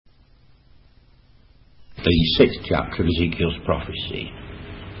The 6th chapter of Ezekiel's prophecy.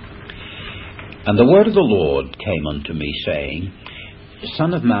 And the word of the Lord came unto me, saying,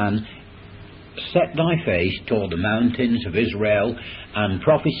 Son of man, set thy face toward the mountains of Israel, and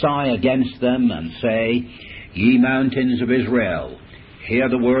prophesy against them, and say, Ye mountains of Israel, hear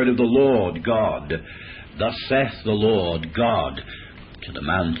the word of the Lord God. Thus saith the Lord God to the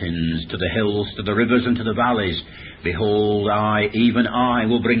mountains, to the hills, to the rivers, and to the valleys, Behold, I, even I,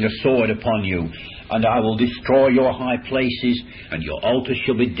 will bring a sword upon you, and I will destroy your high places, and your altars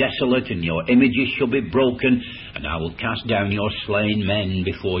shall be desolate, and your images shall be broken, and I will cast down your slain men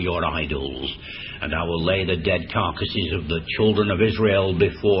before your idols, and I will lay the dead carcases of the children of Israel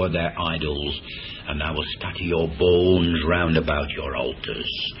before their idols, and I will scatter your bones round about your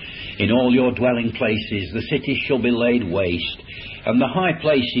altars. In all your dwelling places the cities shall be laid waste, and the high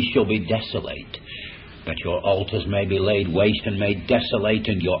places shall be desolate, that your altars may be laid waste and made desolate,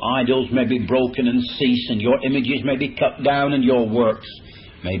 and your idols may be broken and cease, and your images may be cut down, and your works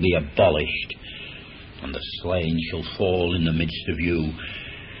may be abolished. And the slain shall fall in the midst of you,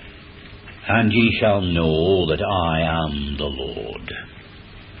 and ye shall know that I am the Lord.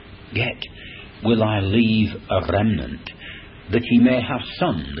 Yet will I leave a remnant, that ye may have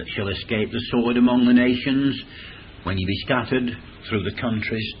some that shall escape the sword among the nations, when ye be scattered through the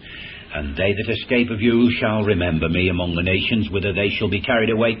countries. And they that escape of you shall remember me among the nations, whither they shall be carried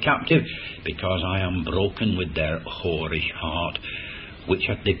away captive, because I am broken with their whorish heart, which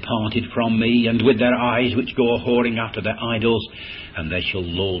hath departed from me, and with their eyes which go a-whoring after their idols, and they shall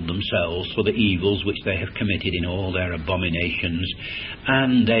loathe themselves for the evils which they have committed in all their abominations.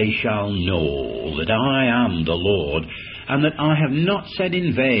 And they shall know that I am the Lord, and that I have not said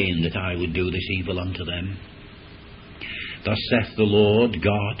in vain that I would do this evil unto them. Thus saith the Lord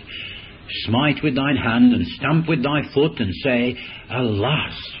God, Smite with thine hand, and stamp with thy foot, and say,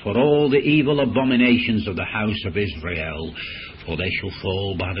 Alas, for all the evil abominations of the house of Israel, for they shall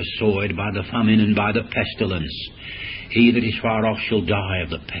fall by the sword, by the famine, and by the pestilence. He that is far off shall die of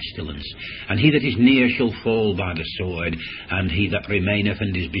the pestilence, and he that is near shall fall by the sword, and he that remaineth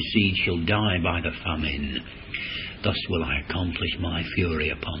and is besieged shall die by the famine. Thus will I accomplish my fury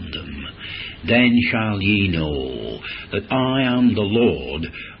upon them. Then shall ye know that I am the Lord,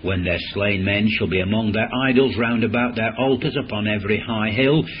 when their slain men shall be among their idols round about their altars, upon every high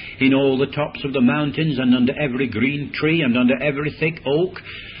hill, in all the tops of the mountains, and under every green tree, and under every thick oak,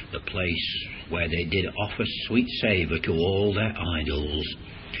 the place where they did offer sweet savour to all their idols.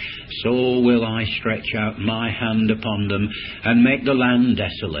 So will I stretch out my hand upon them, and make the land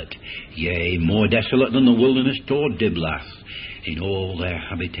desolate, yea, more desolate than the wilderness toward Diblath, in all their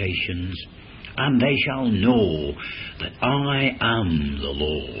habitations. And they shall know that I am the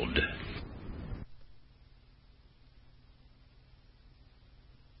Lord.